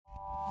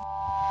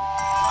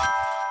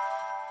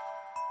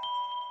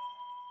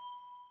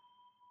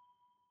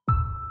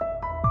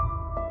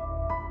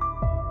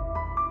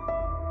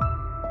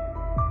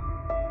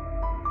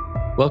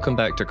Welcome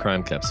back to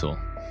Crime Capsule.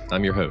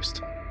 I'm your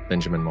host,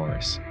 Benjamin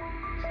Morris.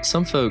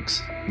 Some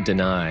folks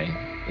deny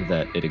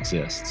that it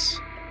exists.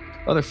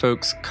 Other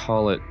folks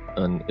call it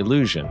an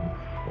illusion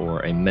or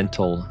a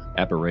mental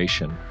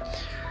aberration.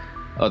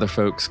 Other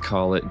folks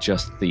call it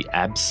just the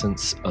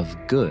absence of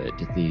good,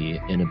 the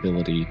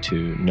inability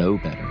to know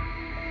better.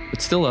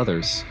 But still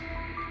others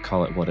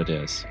call it what it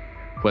is.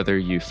 Whether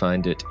you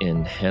find it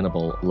in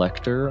Hannibal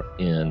Lecter,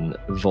 in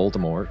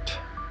Voldemort,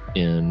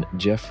 in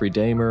Jeffrey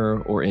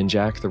Dahmer, or in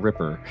Jack the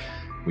Ripper,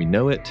 we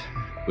know it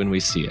when we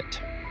see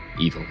it.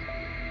 Evil.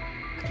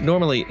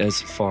 Normally,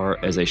 as far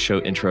as a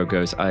show intro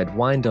goes, I'd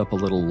wind up a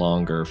little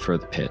longer for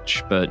the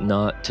pitch, but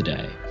not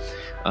today.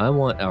 I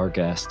want our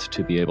guest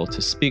to be able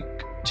to speak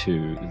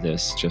to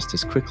this just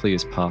as quickly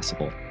as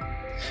possible,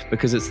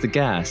 because it's the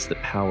gas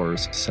that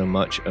powers so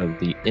much of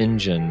the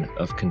engine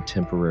of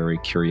contemporary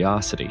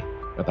curiosity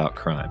about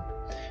crime.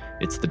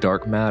 It's the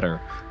dark matter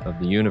of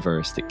the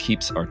universe that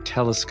keeps our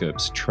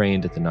telescopes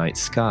trained at the night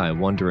sky,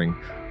 wondering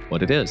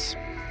what it is,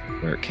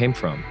 where it came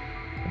from,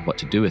 and what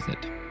to do with it.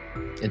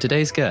 And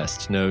today's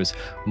guest knows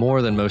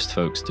more than most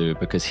folks do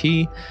because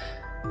he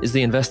is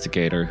the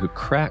investigator who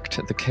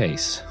cracked the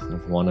case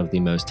of one of the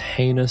most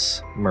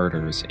heinous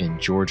murders in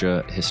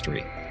Georgia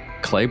history.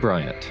 Clay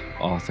Bryant,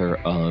 author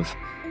of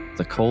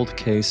The Cold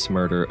Case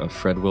Murder of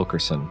Fred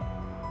Wilkerson,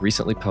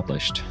 recently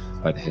published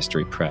by the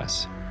History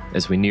Press.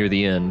 As we near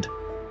the end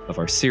of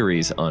our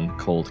series on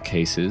cold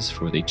cases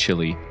for the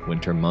chilly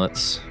winter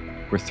months,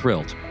 we're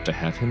thrilled to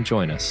have him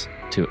join us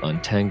to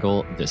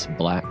untangle this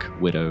Black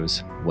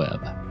Widow's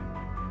web.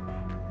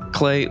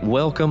 Clay,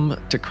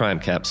 welcome to Crime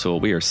Capsule.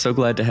 We are so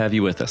glad to have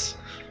you with us.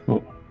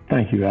 Well,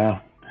 thank you,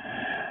 Al.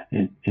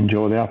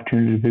 Enjoy the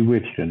opportunity to be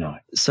with you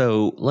tonight.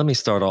 So let me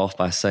start off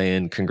by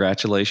saying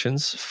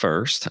congratulations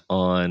first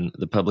on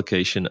the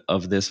publication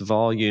of this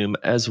volume,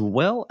 as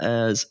well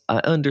as I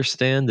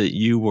understand that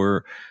you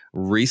were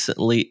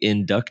recently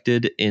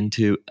inducted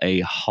into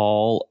a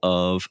Hall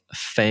of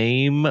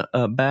Fame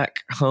back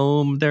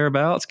home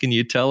thereabouts. Can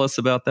you tell us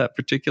about that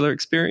particular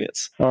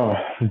experience?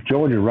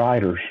 Georgia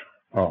Writers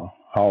Hall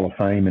of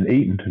Fame in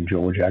Eatonton,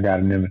 Georgia. I got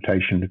an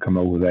invitation to come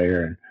over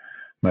there and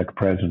make a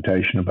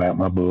presentation about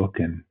my book,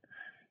 and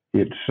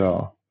it's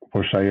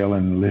for sale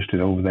and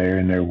listed over there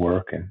in their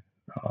work, and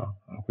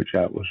which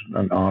was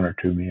an honor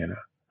to me, and I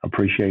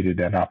appreciated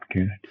that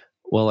opportunity.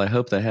 Well, I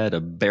hope they had a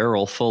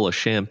barrel full of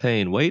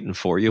champagne waiting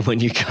for you when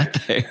you got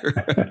there.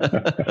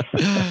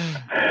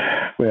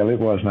 Well, it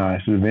was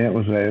nice. The event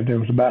was there. There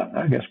was about,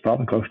 I guess,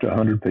 probably close to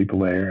 100 people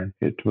there. And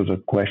it was a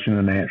question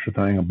and answer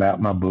thing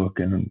about my book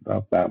and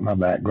about my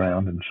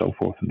background and so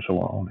forth and so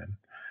on. And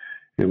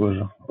it was,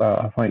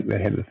 I think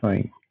they had the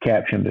thing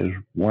captioned as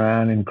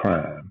Wine and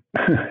Crime.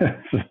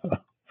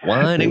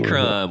 Wine and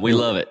crime. We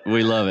love it.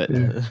 We love it.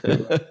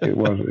 It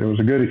was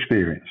a good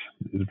experience.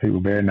 The people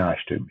were very nice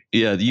to me.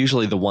 Yeah,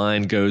 usually the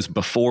wine goes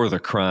before the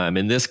crime.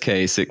 In this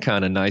case, it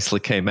kind of nicely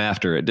came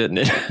after it, didn't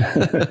it?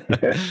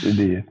 Yes, it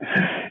did.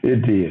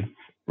 It did.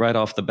 Right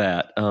off the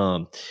bat,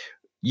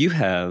 you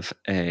have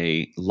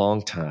a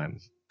long time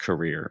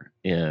career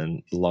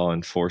in law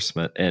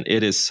enforcement, and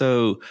it is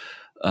so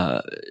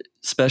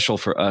special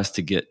for us to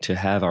get to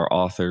have our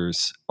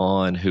authors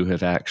on who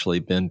have actually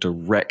been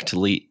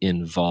directly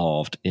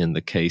involved in the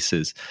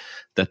cases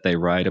that they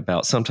write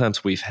about.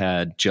 Sometimes we've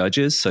had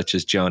judges such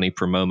as Johnny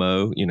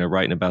Promomo,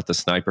 writing about the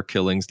sniper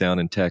killings down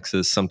in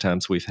Texas.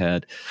 Sometimes we've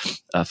had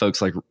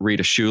folks like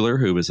Rita Schuler,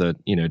 who was a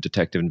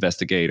detective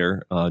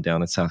investigator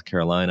down in South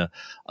Carolina.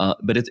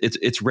 But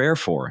it's rare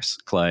for us,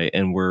 Clay,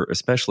 and we're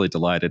especially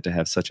delighted to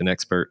have such an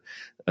expert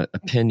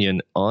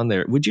opinion on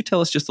there. Would you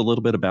tell us just a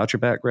little bit about your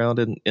background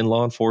in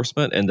law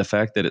enforcement and the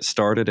fact that it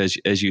started,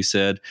 as you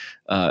said,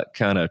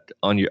 kind of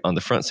on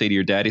the front seat of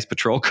your daddy's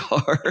patrol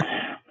car?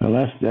 Well,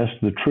 that's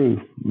the truth.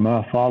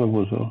 My father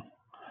was a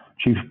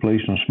chief of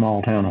police in a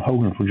small town of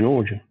Hoganville,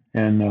 Georgia,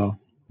 and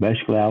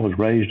basically I was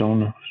raised on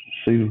the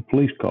seat of the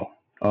police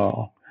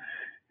car.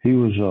 He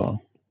was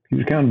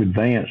kind of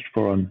advanced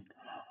for an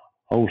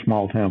old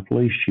small town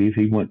police chief.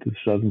 He went to the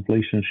Southern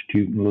Police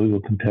Institute in Louisville,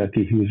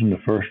 Kentucky. He was in the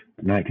first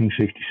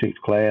 1966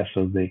 class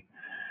of the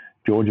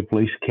Georgia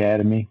Police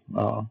Academy.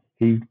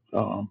 He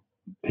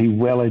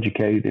well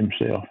educated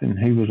himself, and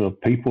he was a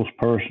people's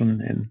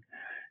person, and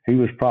he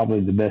was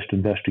probably the best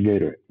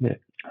investigator that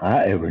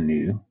I ever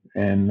knew.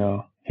 And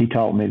he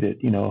taught me that,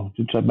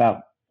 it's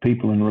about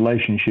people and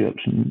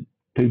relationships and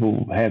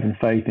people having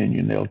faith in you,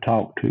 and they'll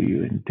talk to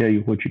you and tell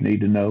you what you need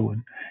to know.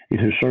 And it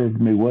has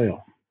served me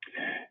well.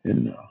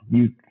 And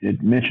you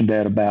had mentioned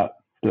that about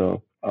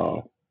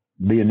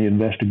being the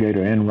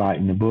investigator and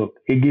writing the book.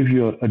 It gives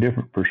you a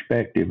different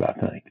perspective, I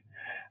think.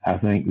 I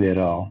think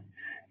that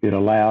it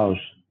allows,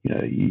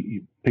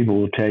 people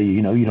will tell you,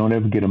 you don't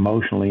ever get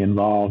emotionally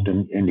involved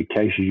in the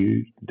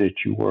cases that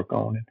you work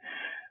on. And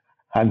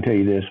I can tell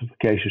you this, if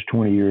a case is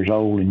 20 years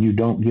old and you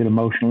don't get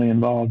emotionally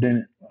involved in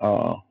it,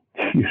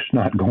 you're just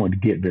not going to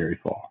get very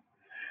far.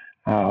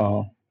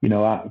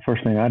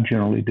 First thing I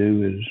generally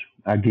do is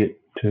I get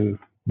to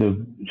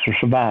the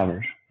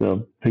survivors,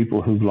 the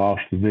people who've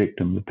lost the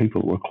victim, the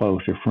people that were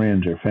close, their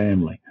friends, their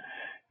family.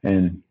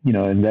 And,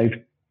 and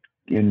they've,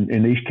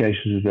 in these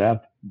cases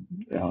that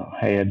I've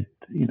had,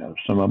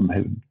 some of them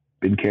have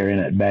been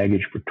carrying that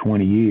baggage for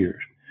 20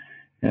 years.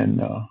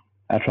 And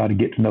I try to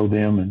get to know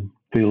them and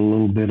feel a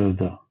little bit of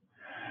the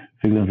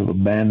feelings of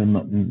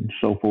abandonment and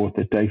so forth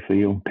that they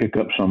feel, pick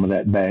up some of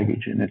that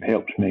baggage, and it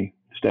helps me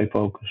stay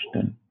focused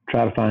and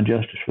try to find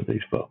justice for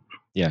these folks.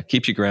 Yeah,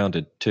 keeps you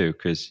grounded too,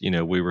 because,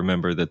 we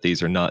remember that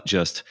these are not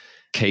just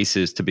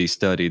cases to be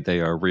studied.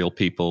 They are real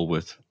people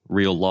with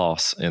real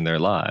loss in their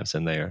lives,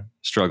 and they are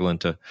struggling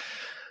to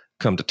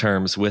come to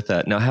terms with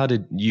that. Now, how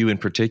did you in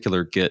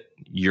particular get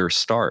your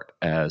start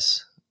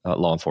as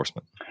law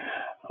enforcement?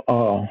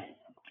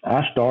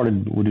 I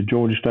started with the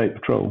Georgia State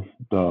Patrol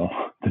the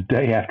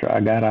day after I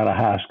got out of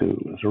high school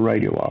as a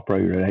radio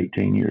operator at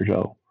 18 years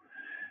old.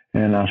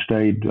 And I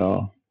stayed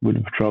with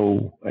the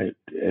patrol at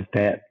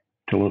that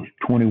till I was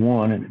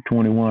 21. And at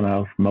 21, I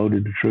was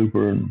promoted to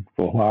trooper. And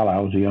for a while, I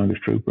was the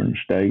youngest trooper in the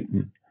state,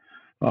 and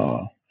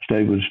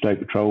stayed with the State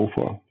Patrol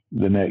for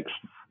the next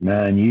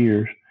 9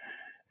 years.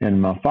 And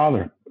my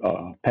father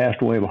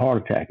passed away of a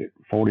heart attack at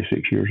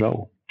 46 years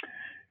old.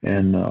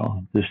 And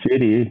the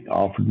city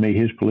offered me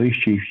his police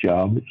chief's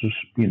job. It was,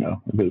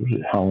 it was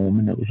at home,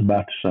 and it was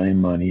about the same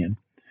money. And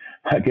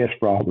I guess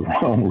for all the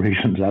wrong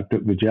reasons, I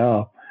took the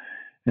job.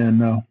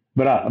 And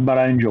but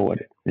I enjoyed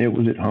it. It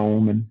was at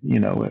home, and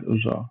it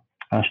was.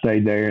 I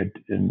stayed there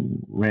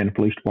and ran the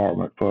police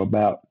department for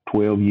about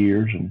 12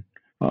 years, and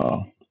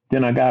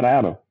then I got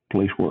out of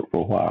police work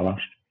for a while. I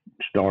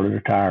started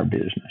a tire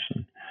business,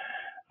 and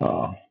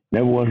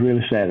never was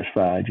really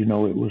satisfied.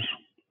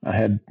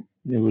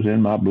 It was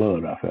in my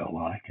blood, I felt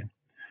like. And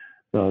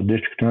the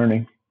district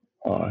attorney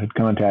had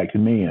contacted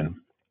me, and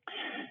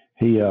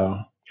he,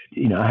 I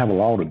have a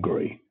law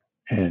degree,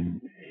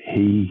 and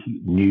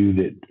he knew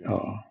that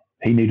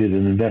he needed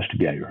an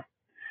investigator.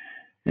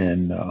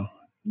 And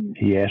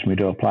he asked me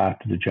to apply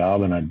to the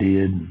job, and I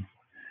did. And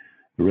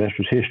the rest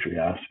was history.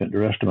 I spent the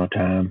rest of my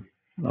time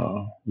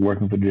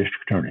working for the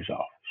district attorney's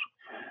office.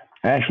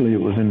 Actually, it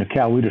was in the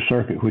Coweta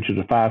Circuit, which is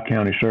a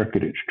 5-county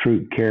circuit. It's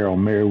Troup, Carroll,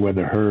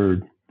 Meriwether,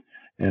 Heard,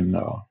 and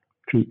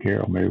Troup,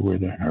 Carroll,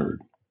 Meriwether, and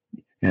Heard,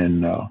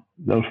 and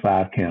those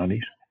 5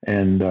 counties.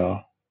 And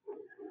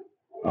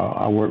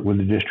I worked with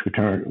the district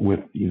attorney, with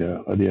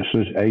the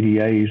assistant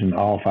ADAs in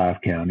all 5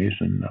 counties,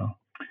 and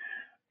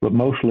but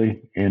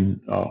mostly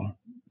in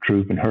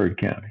Troup and Heard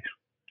counties.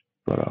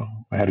 But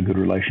I had a good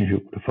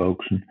relationship with the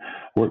folks, and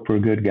worked for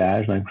a good guy.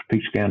 His name was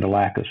Pete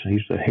Scandalakis.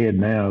 He's the head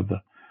now of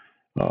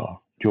the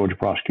Georgia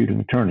Prosecuting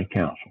Attorney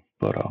Council.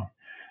 But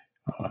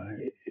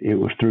it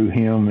was through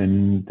him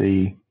and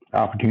the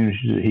opportunities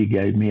that he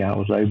gave me, I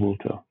was able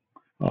to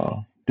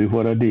do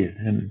what I did,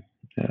 and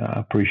I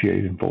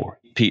appreciate him for it.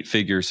 Pete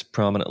figures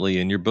prominently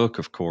in your book,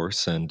 of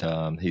course, and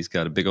he's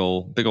got a big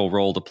old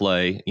role to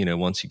play.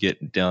 Once you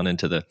get down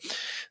into the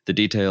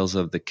details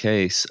of the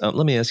case.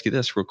 Let me ask you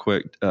this real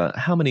quick: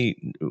 how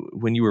many,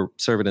 when you were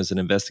serving as an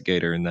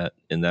investigator in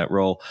that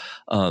role,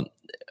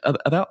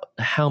 about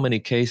how many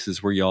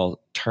cases were y'all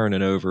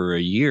turning over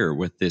a year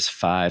with this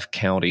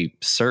 5-county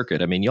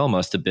circuit? I mean, y'all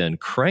must have been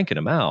cranking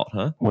them out,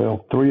 huh?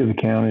 Well, 3 of the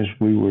counties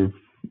we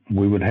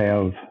would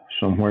have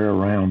somewhere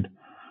around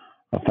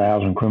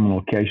 1,000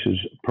 criminal cases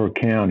per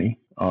county.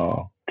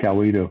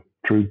 Coweta,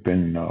 Troup,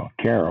 and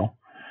Carroll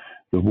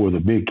were the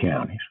big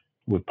counties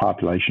with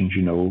populations,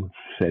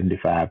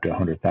 75 to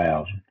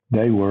 100,000.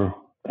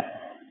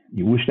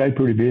 We stayed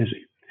pretty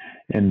busy,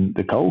 and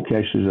the cold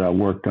cases I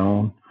worked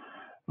on,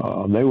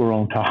 they were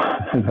on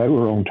top. They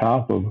were on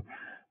top of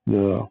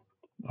the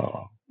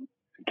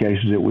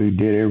cases that we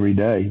did every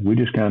day. We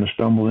just kind of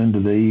stumbled into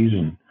these,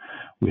 and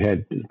we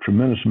had a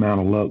tremendous amount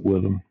of luck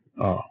with them.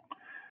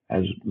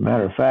 As a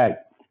matter of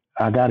fact,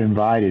 I got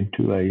invited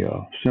to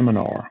a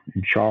seminar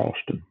in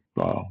Charleston.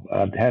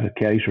 I'd had a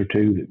case or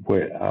two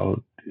where I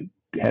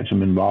had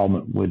some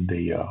involvement with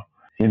the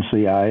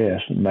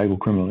NCIS, the Naval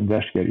Criminal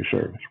Investigative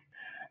Service.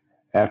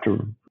 After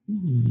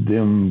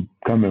them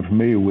coming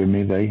familiar with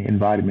me, they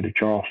invited me to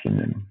Charleston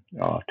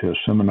and to a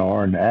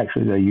seminar, and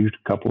actually they used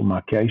a couple of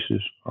my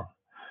cases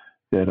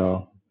that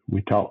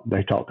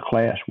they taught the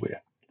class with.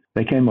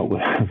 They came up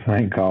with a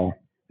thing called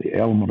the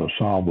element of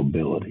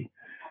solvability.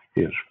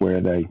 It's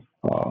where the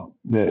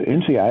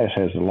NCIS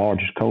has the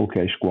largest cold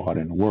case squad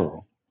in the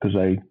world, because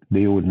they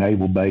deal with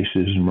naval bases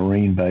and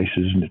marine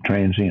bases and the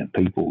transient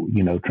people,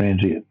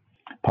 transient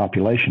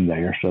population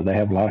there. So they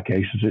have a lot of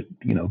cases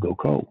that, go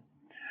cold.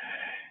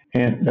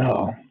 And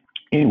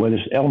anyway,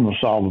 this element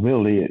of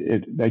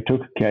solvability, they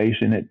took a case,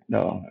 and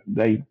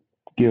they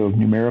give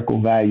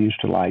numerical values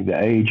to like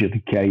the age of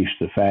the case,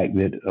 the fact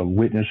that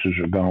witnesses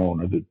are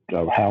gone,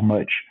 or how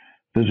much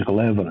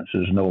physical evidence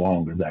is no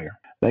longer there.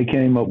 They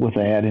came up with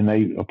that, and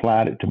they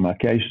applied it to my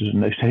cases,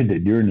 and they said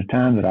that during the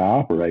time that I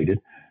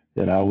operated,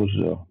 that I was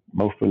the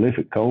most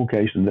prolific cold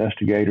case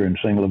investigator in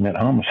single event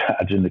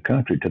homicides in the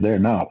country, to their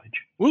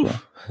knowledge.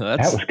 Oof, so that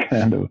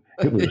was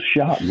it was a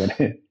shock,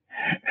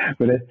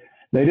 but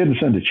They didn't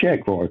send a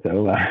check for it,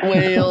 though.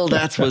 Well,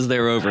 that was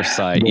their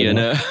oversight, but, you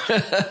know.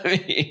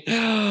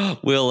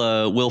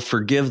 We'll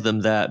forgive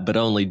them that, but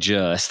only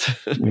just.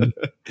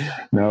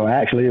 No,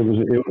 actually, it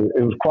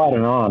was quite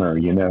an honor.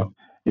 You know,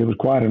 it was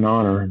quite an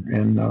honor,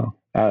 and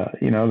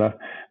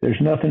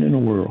there's nothing in the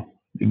world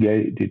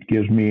that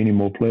gives me any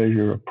more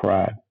pleasure or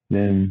pride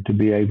than to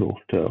be able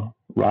to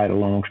right a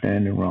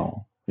long-standing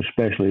wrong,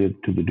 especially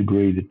to the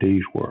degree that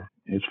these were.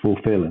 It's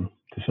fulfilling,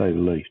 to say the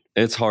least.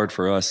 It's hard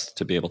for us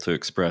to be able to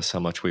express how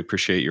much we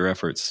appreciate your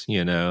efforts,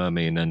 you know, I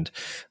mean, and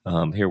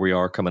here we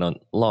are coming on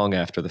long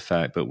after the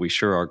fact, but we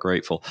sure are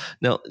grateful.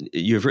 Now,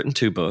 you've written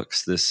 2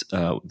 books.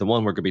 The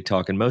one we're going to be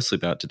talking mostly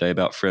about today,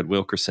 about Fred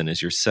Wilkerson,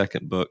 is your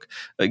second book.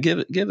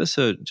 Give us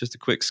just a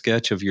quick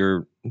sketch of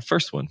your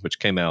first one, which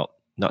came out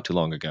not too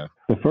long ago.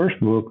 The first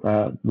book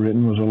I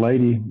written was a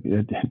lady.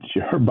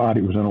 Her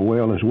body was in a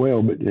well as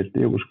well, but it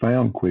was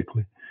found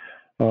quickly.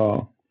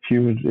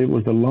 It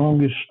was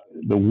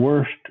the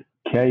worst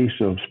case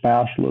of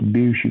spousal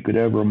abuse you could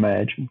ever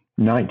imagine.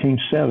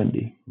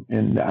 1970,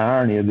 and the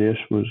irony of this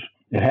was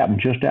it happened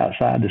just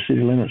outside the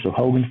city limits of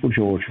Hogansville,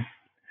 Georgia,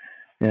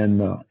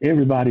 and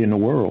everybody in the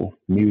world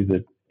knew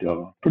that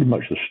pretty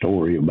much the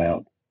story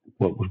about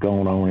what was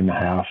going on in the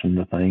house and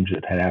the things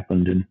that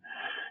happened, and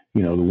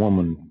you know, the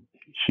woman,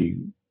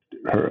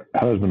 her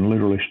husband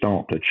literally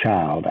stomped a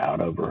child out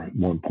of her at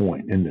one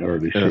point in the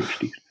early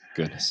 60s.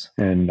 Goodness.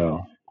 And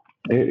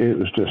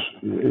there's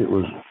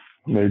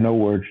no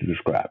words to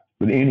describe it.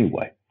 But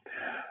anyway,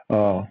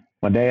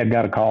 my dad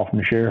got a call from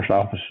the sheriff's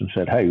office and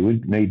said, hey,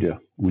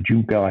 would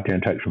you go out there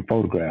and take some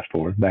photographs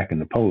for us, back in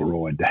the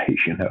Polaroid days,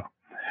 you know?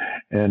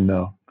 And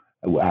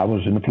I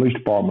was in the police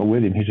department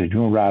with him. He said, you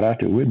want to ride out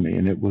there with me?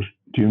 And it was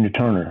Junior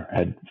Turner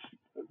had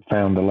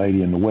found the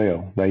lady in the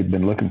well. They'd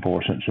been looking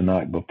for her since the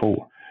night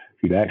before.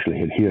 She'd actually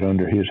had hid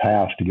under his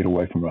house to get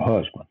away from her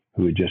husband,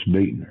 who had just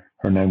beaten her.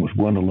 Her name was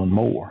Gwendolyn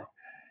Moore.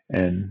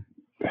 And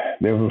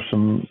there was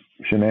some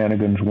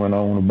shenanigans went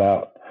on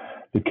about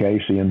the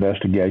case, the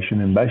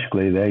investigation, and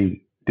basically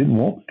they didn't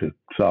want to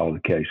solve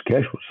the case. The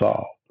case was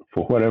solved.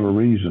 For whatever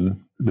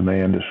reason, the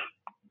man just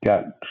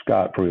got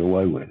scot-free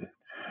away with it.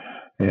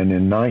 And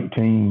in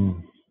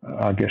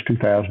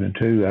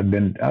 2002, I'd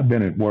been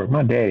at work.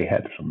 My daddy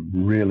had some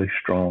really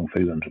strong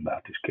feelings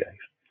about this case.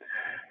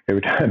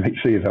 Every time he'd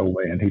see his old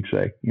man, he'd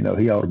say, you know,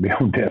 he ought to be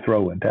on death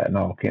row in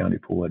Tattenall County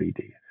for what he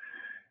did.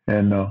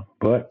 And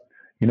but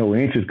you know,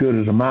 an inch as good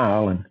as a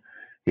mile, and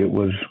it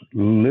was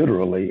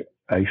literally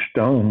a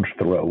stone's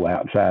throw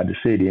outside the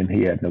city, and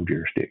he had no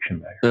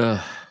jurisdiction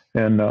there.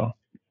 And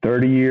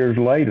 33 years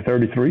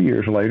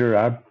later,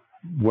 I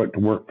went to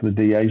work for the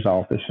DA's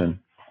office, and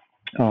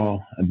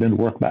I'd been to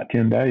work about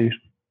 10 days.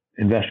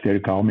 Investigator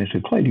called me and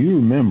said, Clay, do you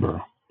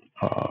remember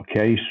a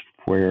case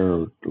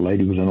where a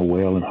lady was in a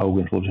well in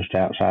Hogansville just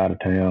outside of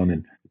town?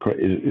 And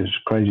as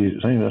crazy as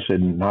it seems, I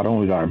said, not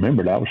only do I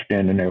remember it, I was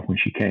standing there when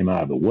she came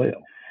out of the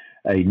well.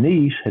 A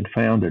niece had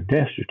found a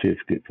death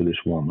certificate for this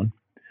woman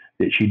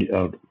that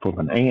from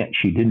an aunt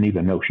she didn't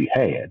even know she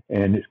had.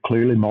 And it's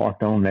clearly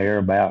marked on there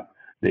about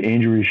the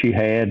injuries she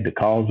had, the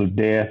cause of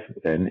death.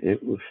 And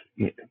it was,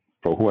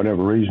 for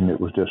whatever reason,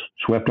 it was just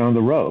swept under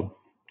the rug.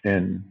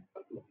 And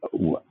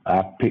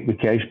I picked the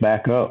case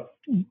back up.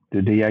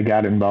 The DA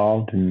got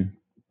involved, and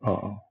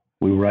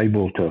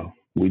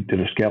we did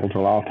a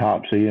skeletal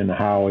autopsy, and the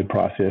highway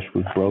process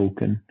was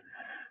broken.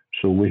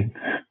 So we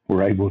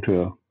were able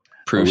to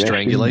prove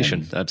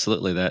strangulation.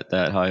 Absolutely. That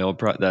high old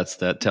that's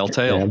that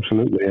telltale.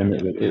 Absolutely. And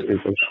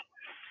it was,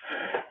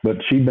 but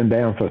she'd been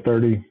down for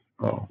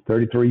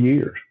 33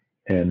 years.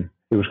 And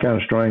it was kind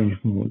of strange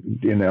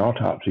in the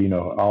autopsy, you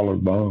know, all her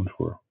bones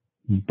were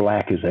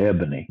black as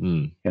ebony.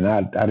 And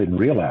I didn't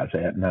realize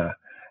that. And I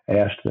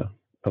asked the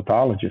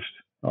pathologist,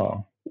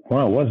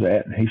 why was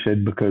that? And he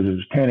said, because it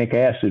was tannic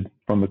acid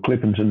from the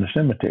clippings in the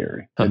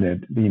cemetery. And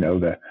then, you know,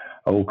 the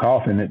old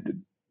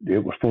coffin,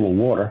 it was full of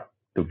water.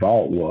 The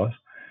vault was.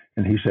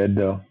 And he said,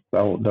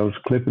 those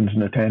clippings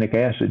and the tannic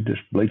acid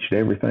just bleached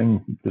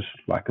everything, just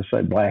like I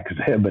say, black as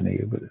ebony.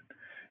 But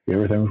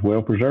everything was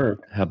well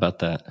preserved. How about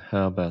that?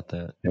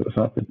 It was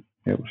something.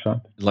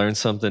 Learn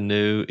something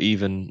new,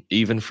 even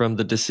from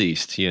the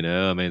deceased, you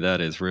know. I mean,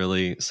 that is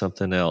really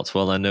something else.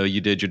 Well, I know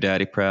you did your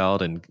daddy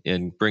proud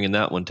in bringing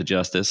that one to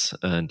justice.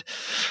 And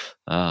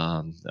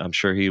I'm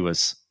sure he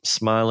was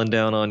smiling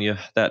down on you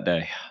that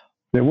day.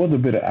 There was a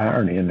bit of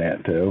irony in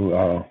that, too.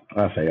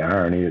 I say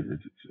irony, it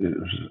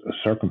was a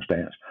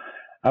circumstance.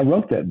 I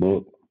wrote that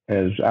book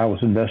as I was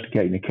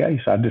investigating the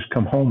case. I'd just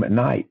come home at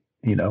night,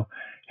 you know.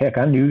 Heck,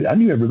 I knew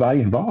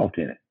everybody involved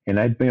in it. And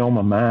that'd be on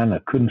my mind. I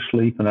couldn't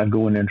sleep, and I'd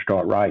go in there and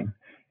start writing.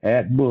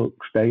 That book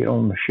stayed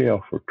on the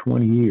shelf for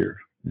 20 years.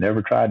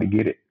 Never tried to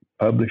get it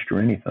published or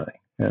anything.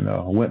 And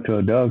I went to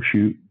a dove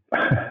shoot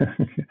out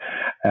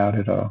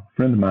at a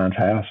friend of mine's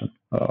house, and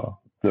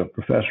the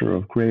professor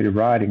of creative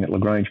writing at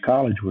LaGrange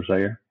College was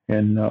there.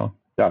 And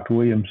Dr.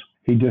 Williams,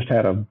 he just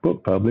had a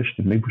book published,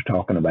 and he was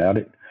talking about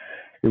it.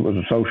 It was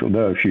a social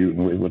dove shoot,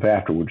 and it was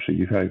afterwards, so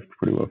you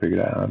pretty well figured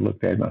out. I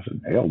looked at him, I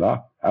said, hell,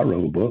 Doc, I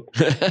wrote a book.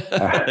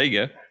 There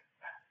you go.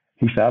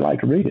 he said, I'd like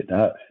to read it.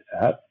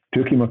 I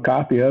took him a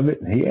copy of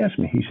it, and he asked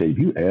me, he said, have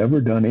you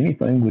ever done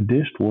anything with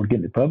this toward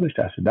getting it published?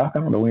 I said, Doc, I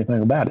don't know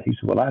anything about it. He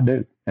said, well, I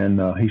do. And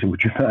he said,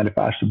 would you mind if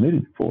I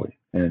submitted it for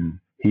you? And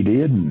he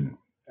did, and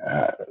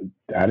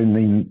I didn't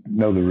even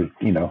know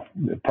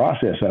the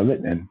process of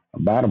it. And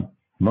about a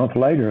month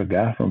later, a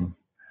guy from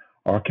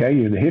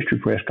Arcadia, the history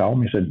press, called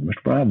me and said,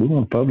 Mr. Bryant, we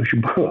want to publish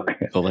your book.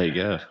 Well, there you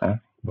go.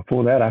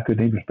 Before that, I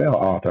couldn't even spell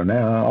author.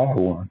 Now I are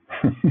one.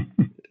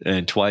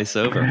 And twice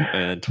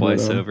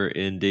over,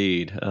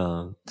 indeed.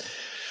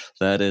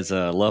 That is,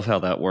 love how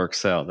that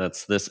works out.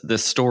 That's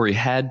this story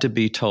had to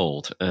be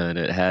told, and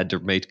it had to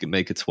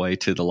make its way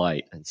to the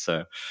light. And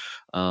so,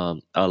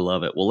 I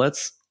love it. Well,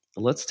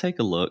 let's take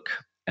a look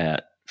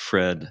at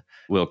Fred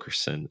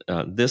Wilkerson.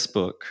 This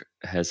book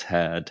has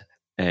had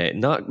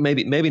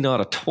maybe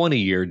not a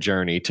 20-year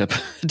journey to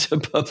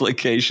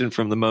publication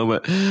from the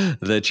moment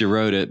that you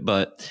wrote it,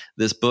 but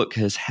this book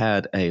has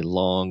had a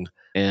long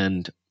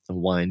and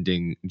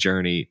winding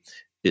journey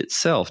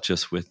itself,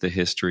 just with the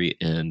history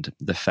and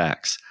the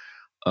facts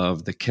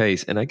of the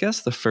case. And I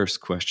guess the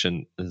first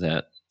question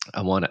that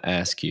I want to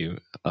ask you,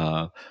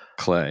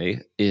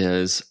 Clay,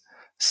 is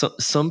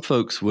some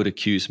folks would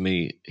accuse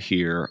me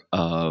here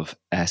of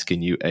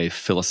asking you a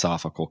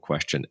philosophical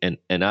question. And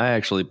I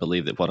actually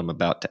believe that what I'm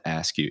about to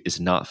ask you is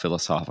not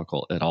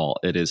philosophical at all.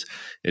 It is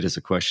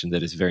a question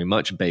that is very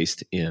much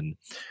based in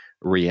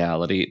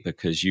reality,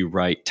 because you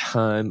write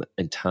time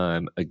and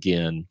time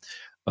again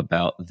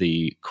about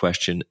the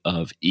question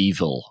of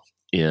evil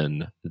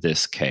in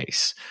this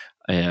case.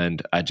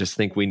 And I just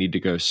think we need to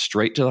go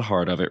straight to the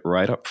heart of it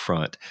right up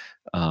front,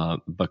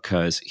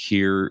 because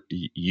here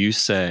you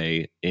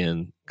say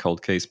in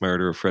Cold Case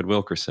Murder of Fred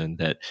Wilkerson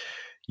that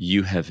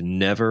you have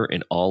never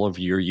in all of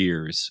your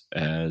years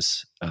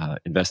as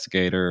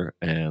investigator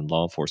and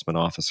law enforcement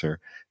officer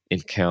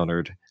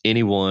encountered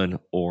anyone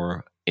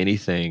or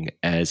anything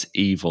as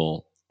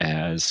evil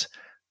as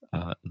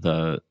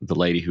the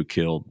lady who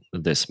killed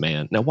this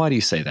man. Now, why do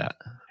you say that?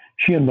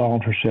 She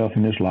involved herself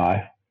in his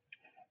life,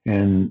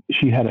 and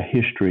she had a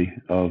history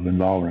of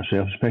involving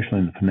herself, especially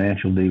in the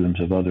financial dealings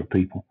of other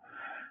people.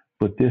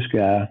 But this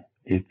guy,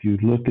 if you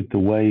look at the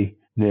way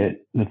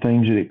that the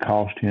things that it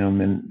cost him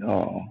and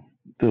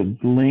the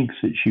lengths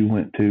that she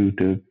went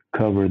to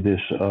cover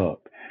this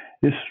up,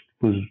 this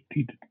was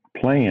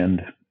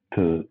planned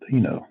to,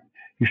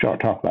 you start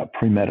talking about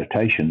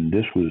premeditation.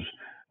 This was,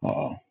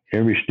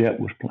 every step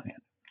was planned.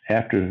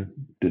 After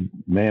the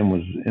man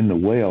was in the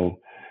well,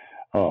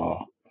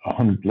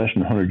 less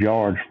than 100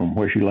 yards from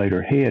where she laid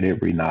her head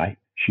every night,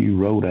 she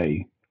wrote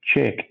a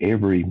check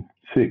every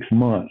 6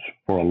 months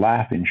for a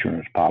life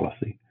insurance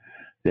policy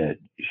that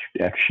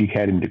after she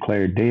had him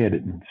declared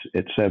dead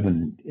at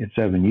 7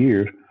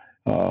 years,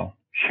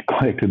 she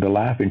collected the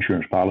life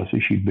insurance policy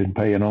she'd been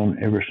paying on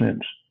ever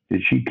since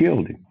that she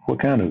killed him. What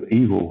kind of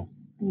evil,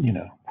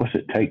 what's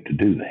it take to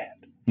do that?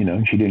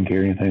 And she didn't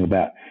care anything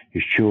about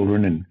his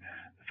children and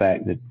the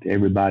fact that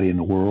everybody in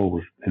the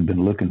world had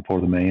been looking for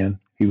the man.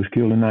 He was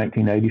killed in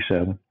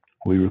 1987.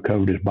 We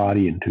recovered his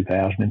body in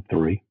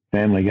 2003.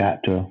 Family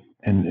got to,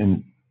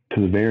 and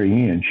to the very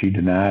end, she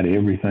denied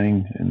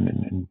everything.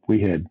 And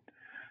we had,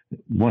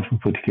 once we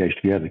put the case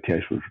together, the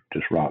case was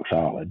just rock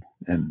solid.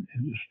 And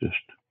it was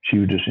just, she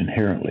was just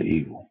inherently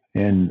evil.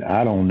 And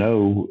I don't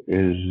know,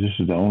 this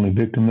is the only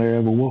victim there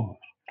ever was.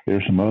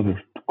 There's some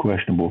other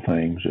questionable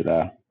things that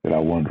I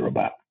wonder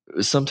about.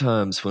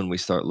 Sometimes when we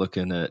start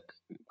looking at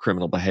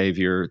criminal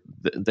behavior,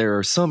 there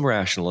are some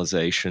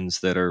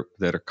rationalizations that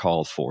are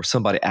called for.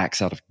 Somebody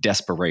acts out of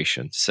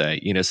desperation,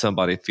 say,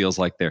 somebody feels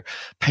like they're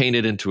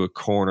painted into a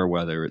corner,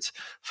 whether it's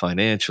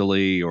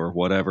financially or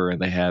whatever,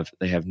 and they have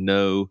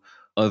no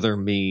other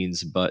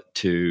means but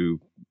to,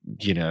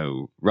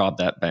 rob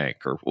that bank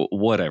or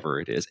whatever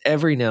it is.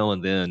 Every now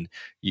and then,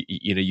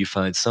 you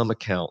find some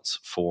accounts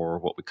for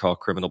what we call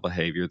criminal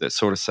behavior that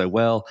sort of say,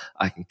 well,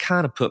 I can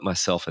kind of put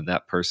myself in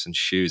that person's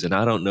shoes, and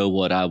I don't know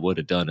what I would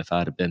have done if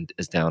I'd have been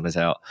as down as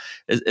out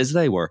as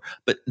they were.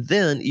 But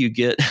then you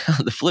get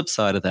the flip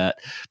side of that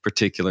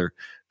particular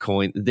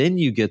coin. Then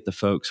you get the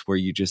folks where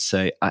you just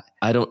say,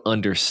 I don't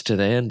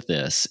understand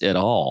this at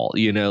all.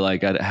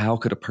 How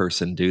could a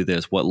person do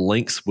this? What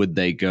lengths would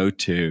they go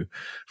to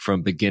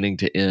from beginning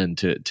to end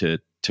to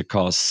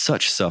cause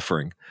such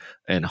suffering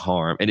and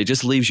harm? And it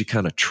just leaves you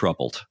kind of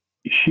troubled.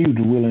 She was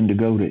willing to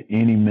go to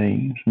any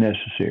means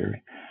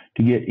necessary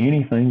to get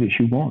anything that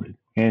she wanted.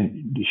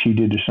 And she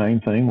did the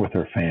same thing with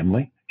her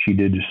family. She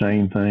did the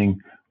same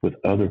thing with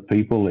other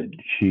people that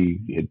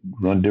she had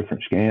run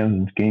different scams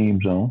and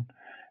schemes on.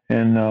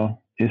 And I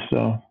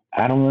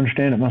don't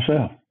understand it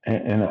myself.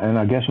 And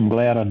I guess I'm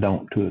glad I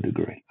don't, to a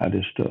degree. I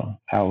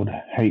would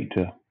hate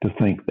to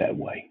think that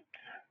way.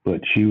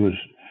 But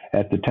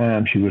at the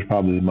time, she was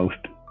probably the most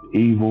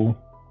evil,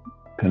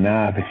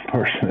 conniving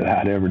person that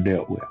I'd ever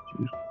dealt with.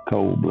 She was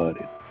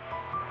cold-blooded.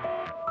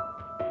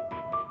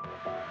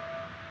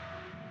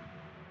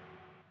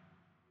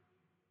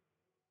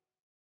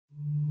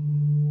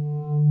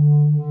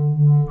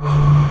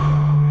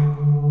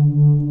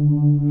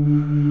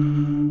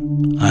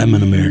 I'm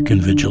an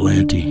American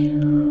vigilante,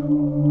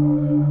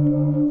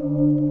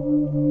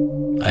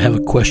 I have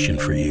a question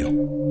for you.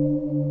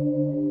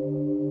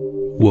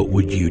 What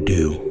would you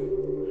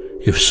do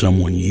if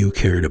someone you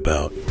cared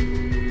about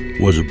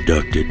was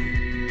abducted,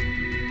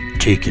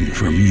 taken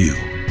from you?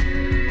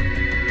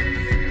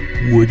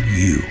 Would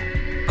you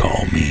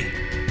call me?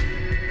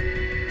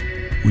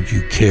 Would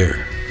you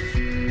care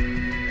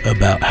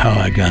about how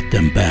I got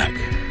them back?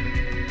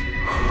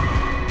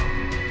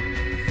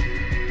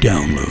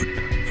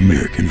 Download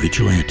American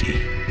Vigilante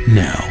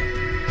now.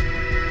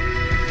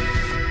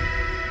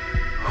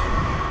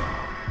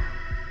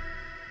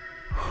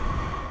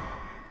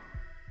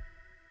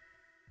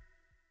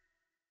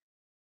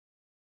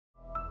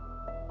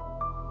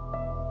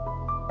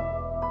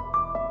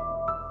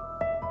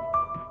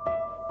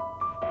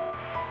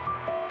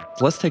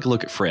 Let's take a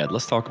look at Fred.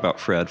 Let's talk about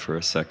Fred for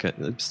a second.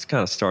 Let's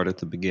kind of start at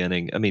the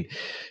beginning. I mean,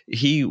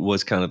 he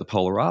was kind of the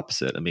polar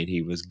opposite. I mean,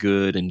 he was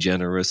good and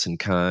generous and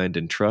kind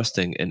and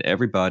trusting, and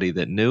everybody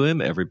that knew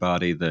him,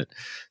 everybody that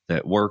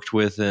worked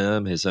with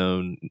him, his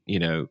own,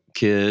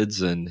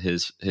 kids and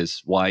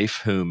his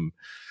wife, whom,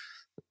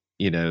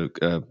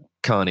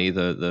 Connie,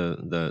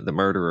 the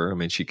murderer. I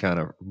mean, she kind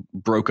of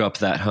broke up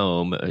that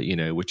home,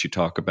 which you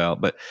talk about.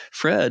 But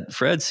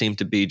Fred seemed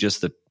to be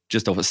just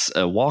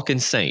a walking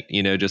saint,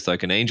 just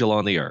like an angel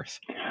on the earth.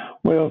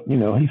 Well,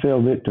 he fell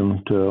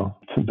victim to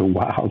the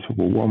wiles of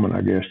a woman,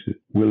 I guess,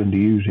 willing to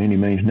use any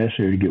means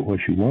necessary to get what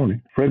she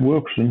wanted. Fred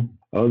Wilkerson,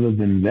 other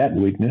than that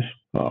weakness,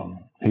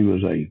 he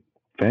was a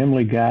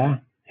family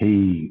guy.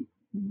 He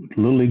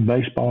Little League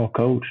baseball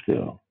coach,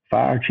 the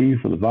fire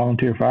chief of the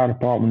volunteer fire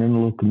department in the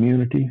little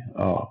community.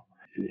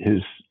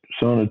 His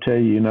son would tell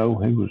you,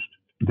 he was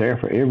there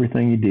for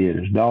everything he did.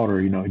 His daughter,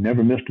 he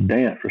never missed a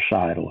dance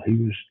recital. He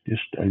was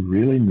just a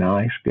really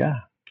nice guy.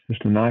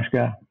 Just a nice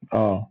guy.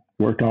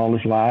 Worked all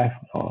his life.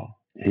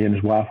 He and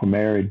his wife were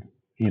married,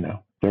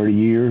 30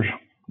 years,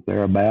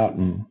 thereabout,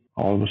 and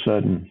all of a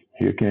sudden,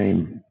 here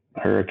came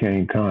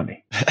Hurricane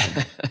Connie.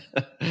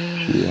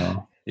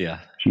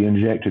 She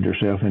injected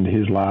herself into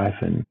his life,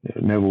 and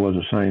it never was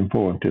the same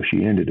for her until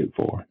she ended it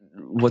for him.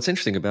 What's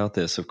interesting about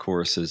this, of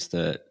course, is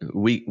that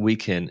we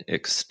can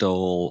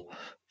extol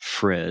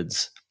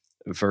Fred's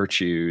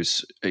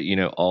virtues,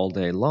 all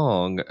day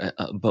long.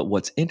 But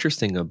what's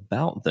interesting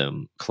about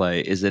them,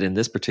 Clay, is that in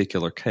this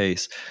particular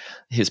case,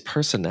 his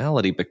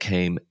personality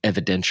became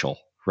evidential,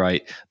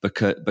 right?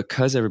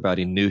 Because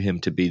everybody knew him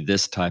to be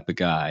this type of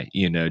guy,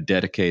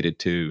 dedicated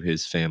to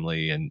his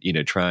family and,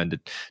 trying to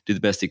do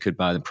the best he could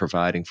by them,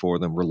 providing for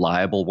them,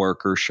 reliable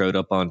worker, showed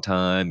up on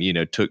time,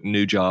 took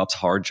new jobs,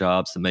 hard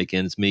jobs to make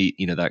ends meet,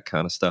 that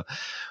kind of stuff.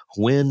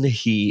 When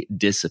he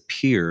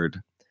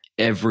disappeared,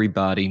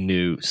 everybody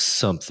knew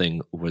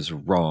something was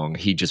wrong.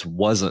 He just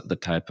wasn't the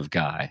type of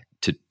guy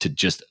to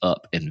just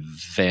up and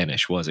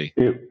vanish, was he?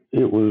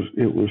 It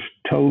was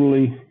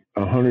totally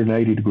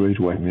 180 degrees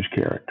away from his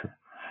character.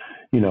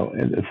 And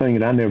the thing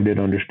that I never did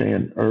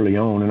understand early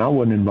on, and I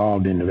wasn't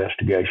involved in the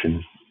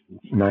investigation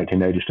in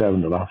 1987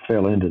 until I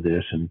fell into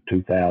this in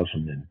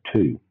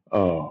 2002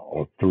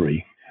 or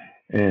 3.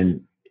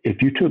 And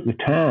if you took the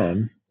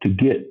time to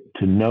get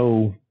to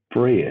know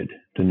Fred,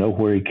 to know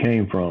where he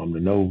came from, to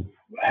know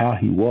how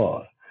he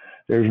was,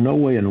 there's no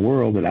way in the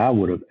world that I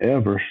would have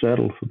ever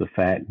settled for the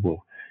fact,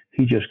 well,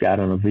 he just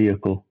got on a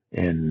vehicle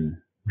and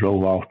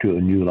drove off to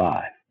a new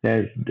life.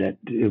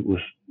 It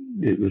was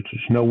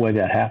just no way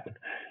that happened.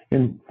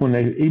 And when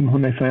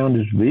they found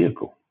his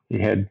vehicle, it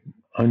had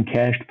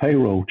uncashed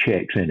payroll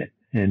checks in it.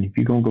 And if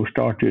you're gonna go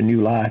start your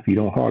new life, you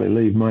don't hardly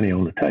leave money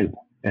on the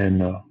table.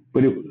 And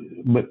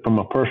but from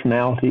a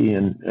personality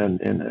and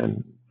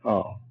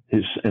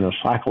his in a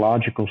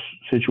psychological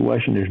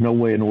situation, there's no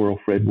way in the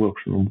world Fred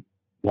Wilkerson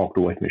walked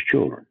away from his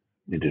children.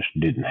 It just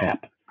didn't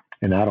happen.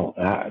 And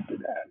I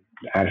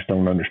just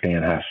don't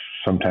understand how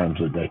sometimes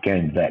that they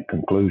came to that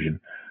conclusion,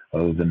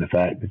 other than the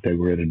fact that they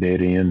were at a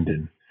dead end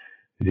and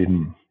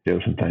there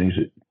were some things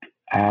that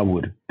I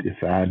would,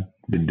 if I'd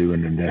been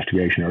doing an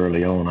investigation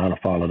early on, I'd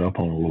have followed up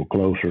on a little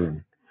closer.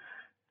 And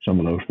some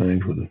of those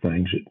things were the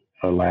things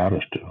that allowed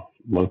us to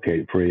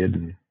locate Fred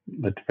and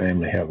let the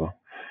family have a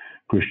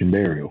Christian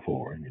burial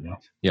for him,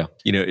 Yeah.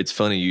 It's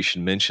funny you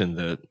should mention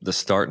the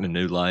starting a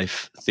new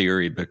life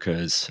theory,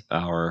 because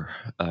our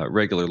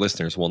regular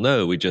listeners will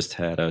know we just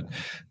had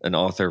an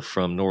author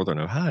from Northern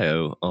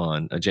Ohio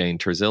on, Jane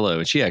Terzillo,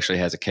 and she actually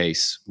has a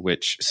case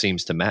which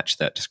seems to match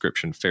that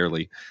description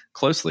fairly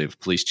closely, of a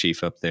police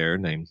chief up there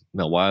named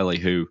Mel Wiley,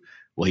 who,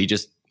 he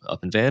just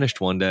up and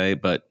vanished one day,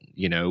 but,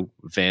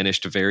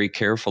 vanished very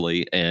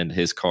carefully, and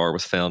his car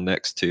was found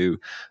next to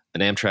an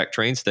Amtrak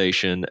train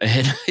station.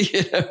 And,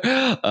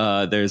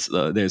 there's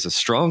a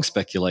strong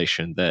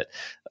speculation that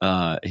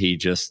he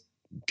just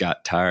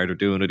got tired of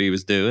doing what he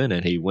was doing,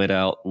 and he went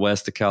out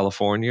west of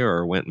California,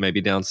 or went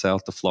maybe down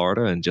south to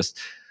Florida, and just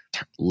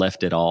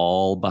left it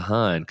all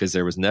behind, because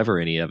there was never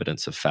any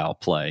evidence of foul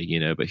play,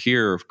 But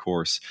here, of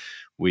course,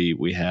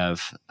 we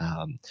have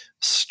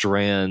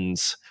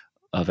strands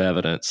of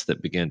evidence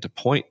that begin to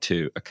point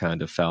to a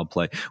kind of foul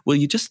play. Will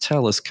you just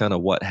tell us kind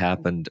of what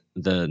happened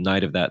the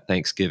night of that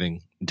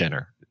Thanksgiving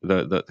dinner,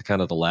 the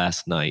kind of the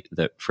last night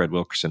that Fred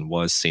Wilkerson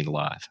was seen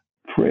alive?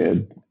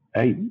 Fred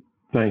ate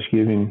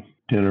Thanksgiving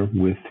dinner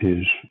with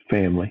his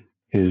family,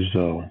 his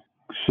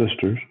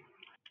sisters.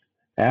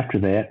 After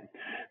that,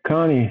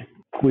 Connie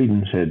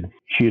Quedens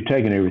she had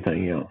taken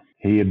everything,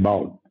 He had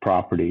bought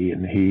property,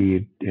 and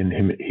he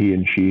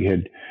and she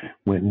had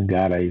went and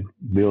got a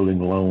building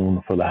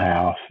loan for the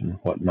house and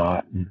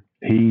whatnot. And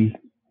he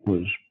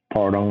was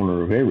part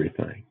owner of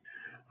everything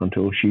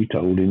until she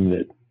told him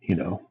that,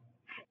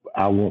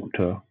 I want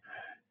to.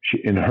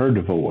 In her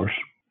divorce,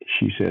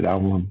 she said, I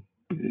want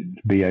to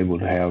be able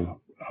to have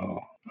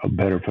a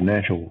better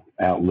financial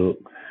outlook.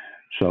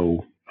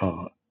 So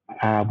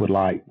I would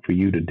like for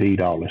you to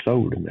deed all this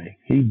over to me.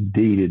 He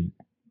deeded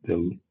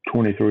the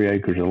 23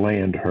 acres of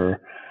land to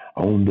her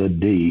on the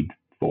deed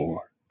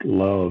for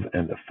love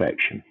and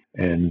affection.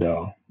 And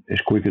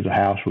as quick as the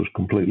house was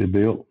completely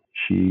built,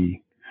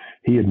 he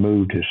had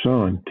moved his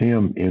son,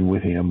 Tim, in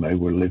with him. They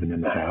were living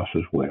in the house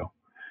as well.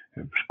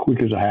 As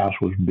quick as the house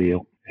was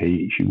built,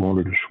 she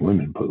wanted a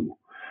swimming pool.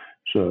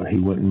 So he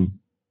went and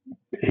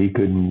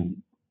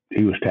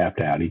he was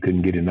tapped out. He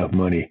couldn't get enough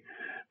money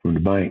from the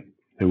bank.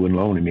 They wouldn't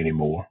loan him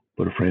anymore.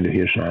 But a friend of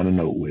his signed a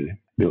note with him,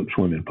 built a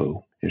swimming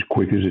pool. As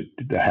quick as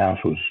the house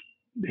was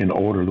in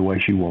order the way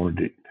she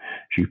wanted it,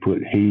 she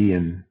put he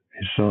and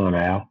his son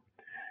out,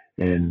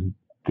 and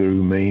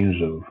through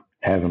means of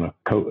having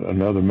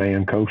another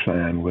man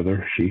co-sign with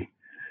her, she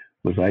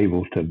was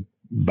able to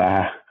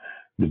buy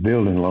the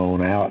building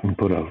loan out and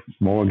put a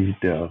mortgage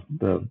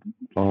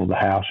on the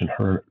house in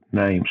her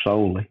name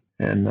solely,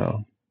 and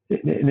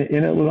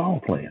it was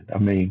all planned. I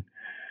mean,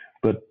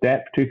 but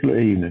that particular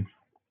evening,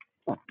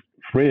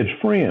 Fred's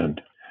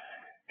friend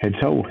had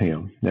told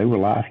him, they were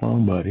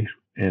lifelong buddies,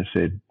 and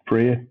said,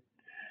 Fred,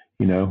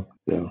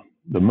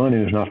 the money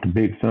is not the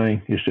big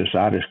thing. It's just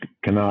I just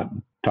cannot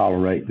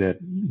tolerate that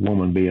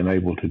woman being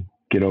able to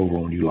get over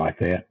on you like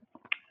that.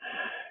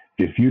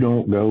 If you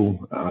don't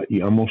go, I'm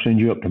going to send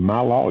you up to my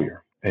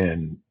lawyer,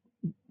 and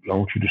I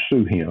want you to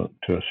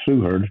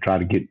sue her to try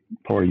to get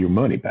part of your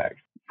money back.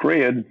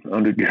 Fred,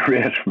 under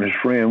duress from his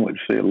friend, went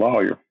to see a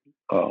lawyer,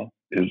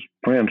 his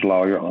friend's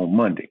lawyer, on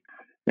Monday.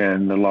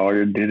 And the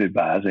lawyer did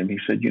advise him. He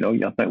said,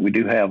 I think we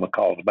do have a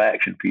cause of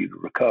action for you to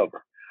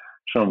recover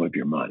some of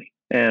your money.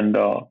 And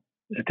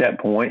at that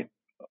point,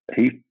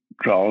 he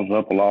draws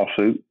up a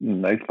lawsuit,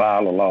 and they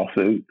file a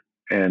lawsuit.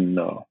 And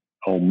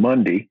on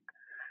Monday,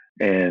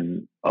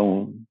 and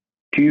on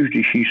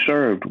Tuesday, she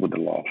served with the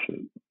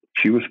lawsuit.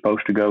 She was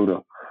supposed to go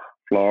to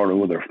Florida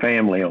with her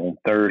family on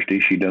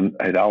Thursday. She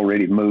had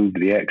already moved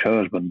the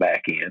ex-husband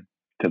back in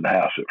to the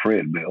house that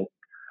Fred built.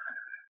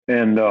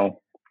 And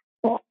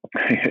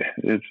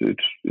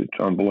it's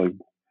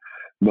unbelievable.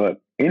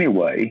 But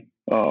anyway,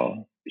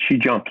 she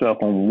jumps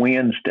up on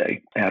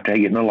Wednesday after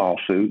getting a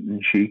lawsuit,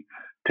 and she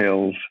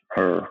tells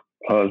her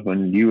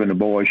husband, you and the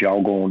boys,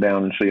 y'all going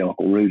down and see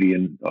Uncle Rudy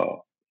in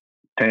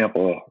Tampa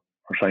or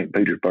St.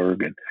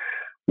 Petersburg, and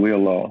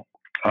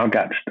I'm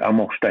going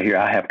to stay here.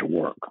 I have to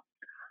work.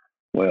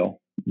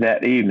 Well,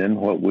 that evening,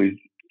 what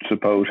we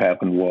suppose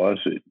happened was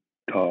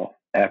that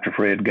after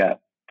Fred got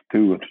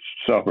through with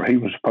supper, he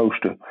was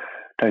supposed to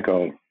take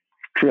a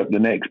trip the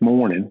next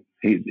morning.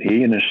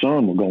 He and his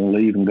son were going to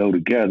leave and go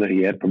together.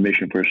 He had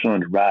permission for his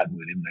son to ride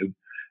with him.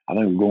 I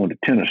think they were going to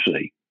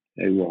Tennessee.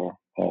 They were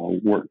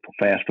worked for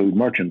fast food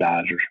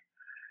merchandisers,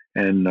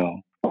 and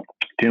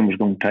Tim was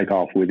going to take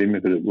off with him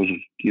because it was,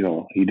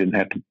 he didn't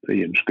have to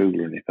be in school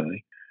or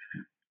anything.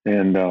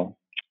 And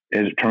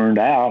as it turned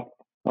out,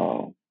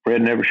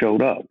 Fred never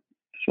showed up.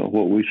 So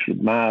what we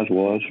surmised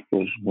was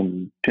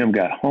when Tim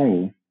got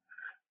home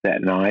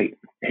that night,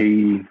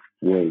 his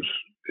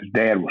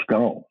dad was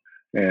gone,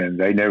 and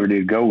they never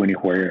did go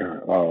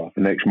anywhere.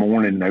 The next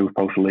morning, they were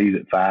supposed to leave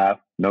at 5.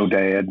 No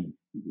dad.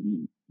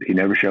 He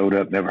never showed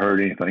up, never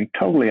heard anything.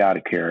 Totally out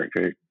of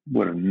character.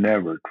 Would have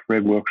never.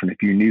 Fred Wilkerson,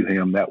 if you knew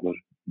him, that was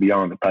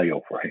beyond the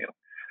pale for him.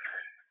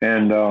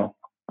 And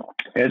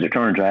as it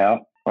turns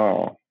out,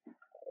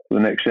 the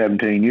next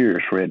 17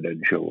 years, Fred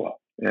doesn't show up.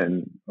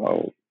 And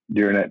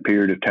during that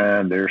period of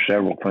time, there are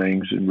several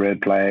things and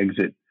red flags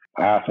that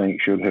I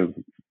think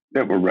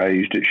that were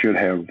raised. It should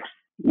have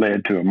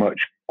led to a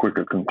much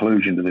quicker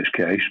conclusion to this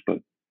case, but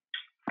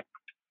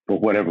for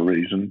whatever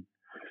reason,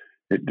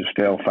 it just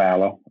fell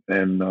fallow.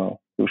 And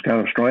it was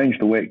kind of strange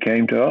the way it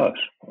came to us.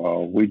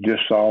 We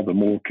just saw the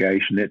Moore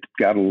case, and it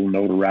got a little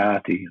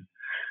notoriety.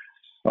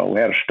 And we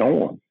had a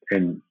storm,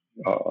 and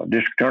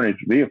district attorney's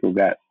vehicle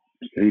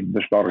he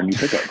just bought a new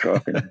pickup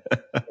truck, and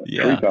a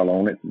tree fell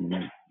on it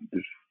and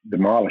just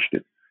demolished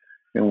it.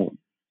 And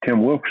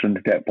Tim Wilkerson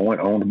at that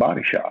point owned a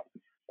body shop.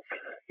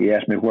 He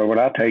asked me, where would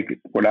I take it?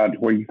 Where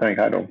do you think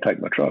I don't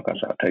take my truck? I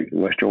said, I'll take it to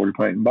West Georgia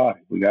Paint and Body.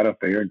 We got up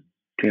there, and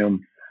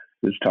Tim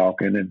was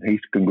talking, and he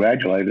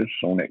congratulated us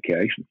on that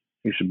case.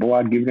 He said, boy,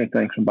 I'd give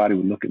anything somebody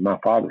would look at my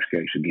father's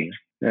case again.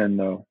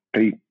 And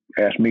Pete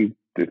asked me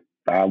if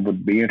I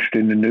would be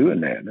interested in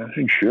doing that. And I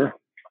said, sure.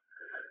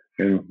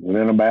 And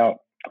within about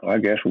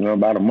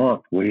a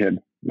month, we had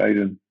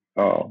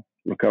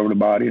recovered the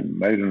body and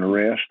made an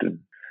arrest, and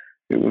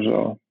it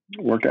was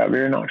worked out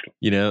very nicely.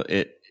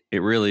 it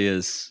really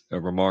is a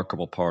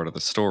remarkable part of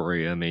the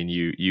story. I mean,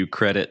 you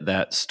credit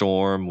that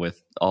storm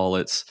with all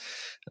its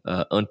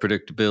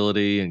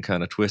unpredictability and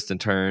kind of twists and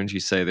turns. You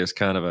say there's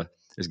got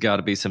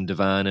to be some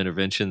divine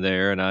intervention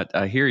there, and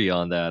I hear you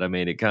on that. I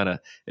mean,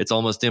 it's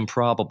almost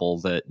improbable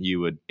that you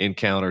would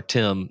encounter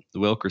Tim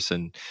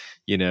Wilkerson,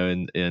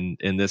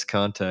 in this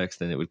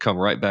context, and it would come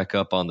right back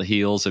up on the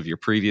heels of your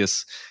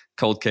previous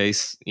cold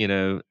case.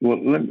 Well,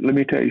 let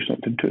me tell you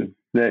something too.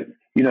 That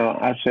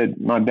I said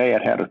my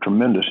dad had a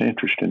tremendous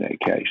interest in that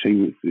case.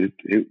 To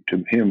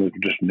him, it was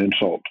just an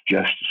insult to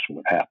justice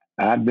what happened.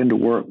 I'd been to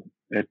work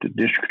at the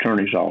district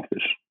attorney's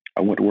office.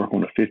 I went to work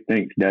on the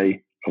 15th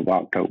day of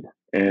October.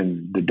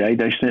 And the day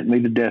they sent me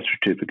the death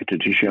certificate,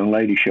 that this young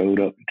lady showed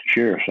up at the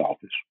sheriff's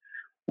office.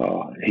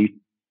 He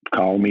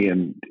called me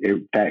and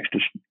faxed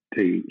us.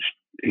 He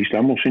said,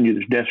 "I'm going to send you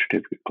this death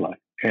certificate, Clay."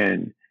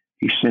 And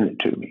he sent it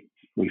to me.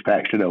 We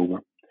faxed it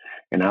over.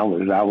 And I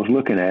was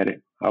looking at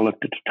it. I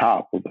looked at the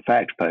top of the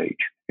fax page,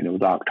 and it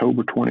was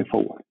October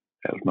 24th.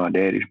 That was my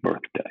daddy's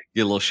birthday.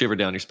 Get a little shiver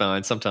down your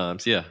spine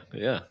sometimes. Yeah.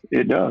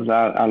 It does.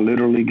 I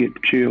literally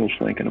get chills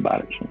thinking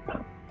about it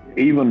sometimes.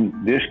 Even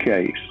this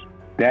case,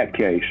 that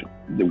case,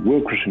 the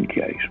Wilkerson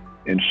case,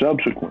 and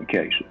subsequent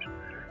cases,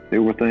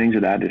 there were things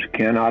that I just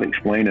cannot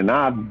explain. And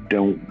I'm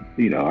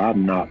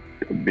not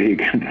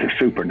big into the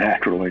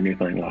supernatural or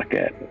anything like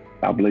that.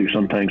 I believe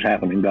some things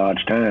happen in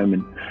God's time,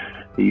 and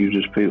He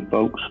uses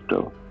folks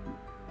to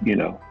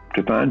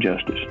find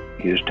justice,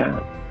 His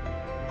time.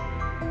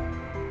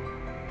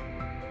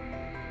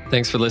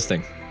 Thanks for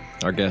listening.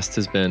 Our guest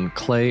has been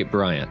Clay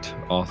Bryant,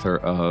 author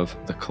of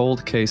The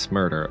Cold Case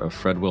Murder of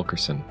Fred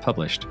Wilkerson,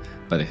 published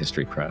by the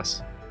History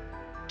Press.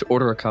 To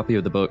order a copy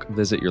of the book,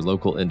 visit your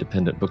local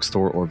independent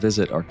bookstore or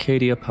visit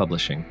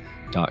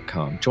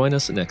arcadiapublishing.com. Join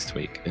us next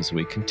week as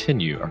we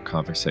continue our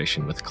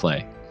conversation with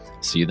Clay.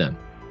 See you then.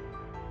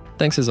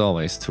 Thanks as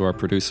always to our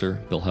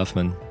producer, Bill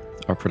Huffman,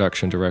 our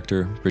production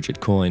director, Bridget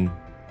Coyne,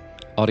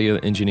 audio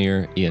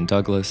engineer, Ian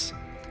Douglas,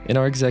 and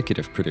our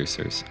executive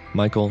producers,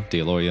 Michael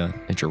DeLoya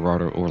and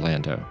Gerardo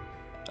Orlando.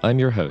 I'm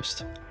your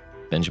host,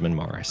 Benjamin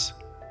Morris.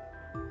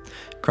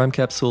 Crime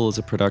Capsule is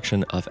a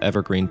production of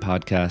Evergreen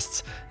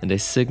Podcasts and a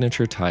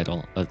signature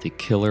title of the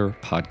Killer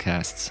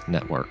Podcasts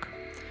Network.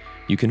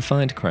 You can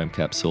find Crime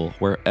Capsule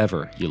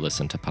wherever you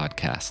listen to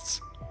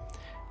podcasts.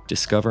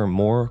 Discover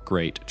more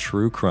great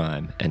true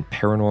crime and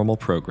paranormal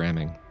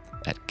programming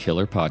at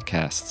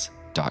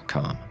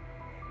killerpodcasts.com.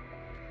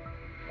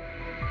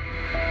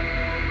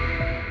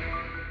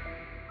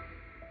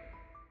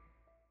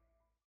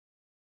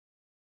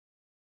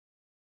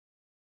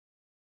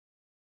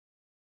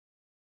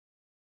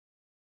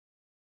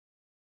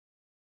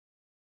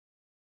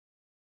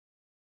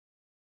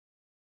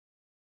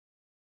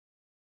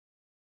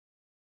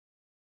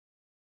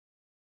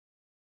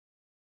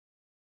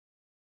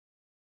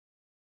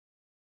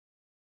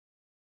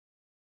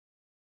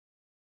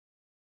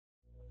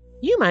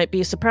 You might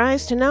be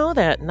surprised to know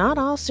that not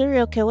all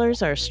serial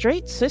killers are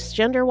straight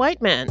cisgender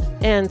white men,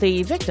 and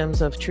the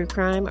victims of true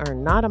crime are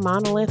not a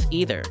monolith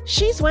either.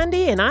 She's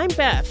Wendy and I'm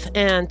Beth,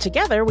 and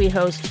together we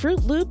host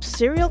Fruit Loops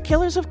Serial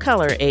Killers of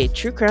Color, a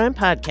true crime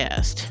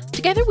podcast.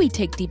 Together we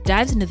take deep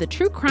dives into the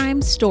true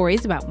crime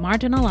stories about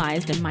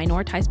marginalized and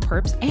minoritized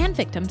perps and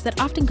victims that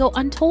often go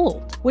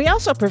untold. We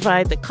also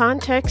provide the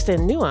context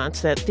and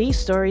nuance that these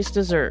stories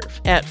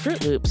deserve. At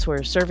Fruit Loops,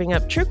 we're serving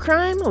up true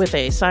crime with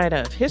a side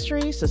of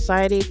history,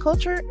 society,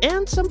 culture,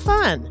 and some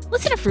fun.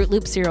 Listen to Fruit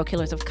Loops Serial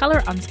Killers of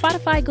Color on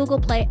Spotify, Google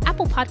Play,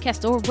 Apple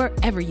Podcasts, or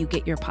wherever you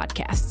get your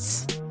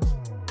podcasts.